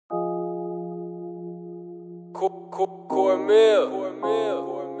DrewDanceKing.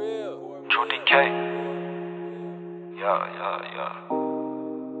 Yeah.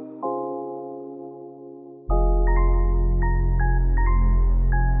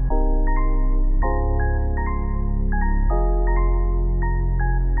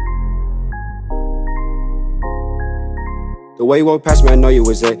 The way you walk past me, I know you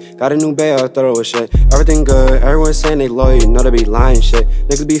was it. Got a new bae, I thought it was shit. Everything good, everyone saying they loyal, you know they be lying shit.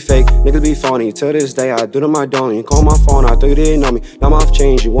 Niggas be fake, niggas be phony. Till this day, I do them, I don't. You call my phone, I thought you didn't know me. Now my life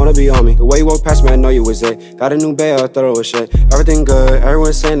changed, you wanna be on me. The way you walk past me, I know you was it. Got a new bae, I thought it was shit. Everything good,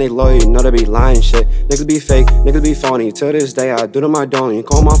 everyone saying they loyal, you know they be lying shit. Niggas be fake, niggas be phony. Till this day, I do them, I don't. You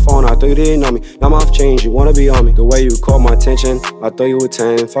call my phone, I thought you didn't know me. Now my life changed, you wanna be on me. The way you caught my attention, I thought you were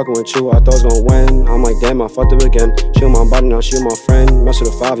 10. Fucking with you, I thought I was gonna win. I'm like, damn, I fucked up again. She on my body, now she my friend. Mess with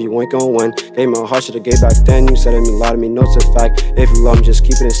a 5, you ain't gon' win. Gave me a heart, should've gave back then. You said to me, lie to me, no, it's a fact. If you love me, just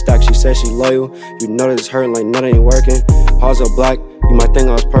keep it in stack. She said she loyal, you know that it's hurting like nothing ain't working. Hearts are black, you might think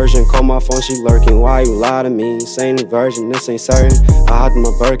I was Persian. Call my phone, she lurking. Why you lie to me? Saying the version, this ain't certain. I hide in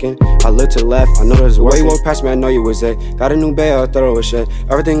my Birkin, I look to the left, I know there's a way you walk past me, I know you was it. Got a new bae, I thought it was shit.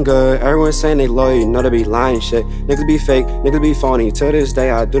 Everything good, everyone saying they loyal, you know they be lying shit. Niggas be fake, niggas be phony. Till this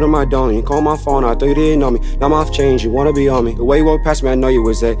day, I do them, I don't. You call my phone, I thought you didn't know me. Now my life changed, you wanna be on me. The way you walk past me, I know you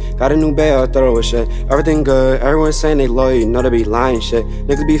was it. Got a new bae, I thought it was shit. Everything good, everyone saying they loyal, you know they be lying shit.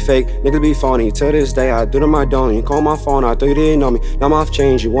 Niggas be fake, niggas be phony. Till this day, I do them, I don't. You call my phone, I thought you didn't know me. Now my life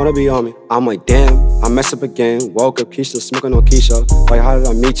changed, you wanna be on me. I'm like, damn, I messed up again. Woke up, Keisha, smoking on Keisha. Like, how did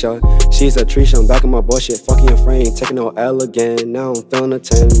I meet ya? She's a Trisha, I'm back in my bullshit. Fucking your friend, ain't taking no L again. Now I'm feeling a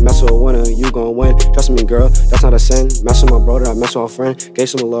 10. Mess with a winner, you gon' win. Trust me, girl, that's not a sin. Mess with my brother, I mess with a friend. Gave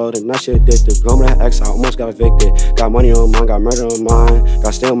some love, and now she addicted. Going with that ex, I almost got evicted. Got money on mine, got murder on mine.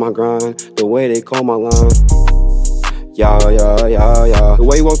 Got stay on my grind, the way they call my line. Yeah. The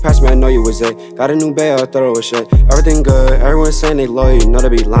way you walk past me, I know you was it. Got a new bae, I thought it was shit. Everything good, everyone saying they loyal, you know they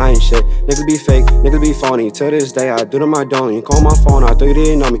be lying shit. Niggas be fake, niggas be phony. Till this day, I do them, I don't. You call my phone, I thought you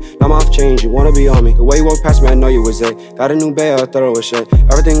didn't know me. Now my life changed, you wanna be on me. The way you walk past me, I know you was it. Got a new bae, I thought it was shit.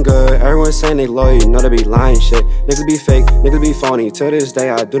 Everything good, everyone saying they loyal, you know they be lying shit. Niggas be fake, niggas be phony. Till this day,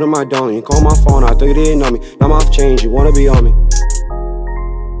 I do them, I don't. You call my phone, I thought you didn't know me. Now my life changed, you wanna be on me.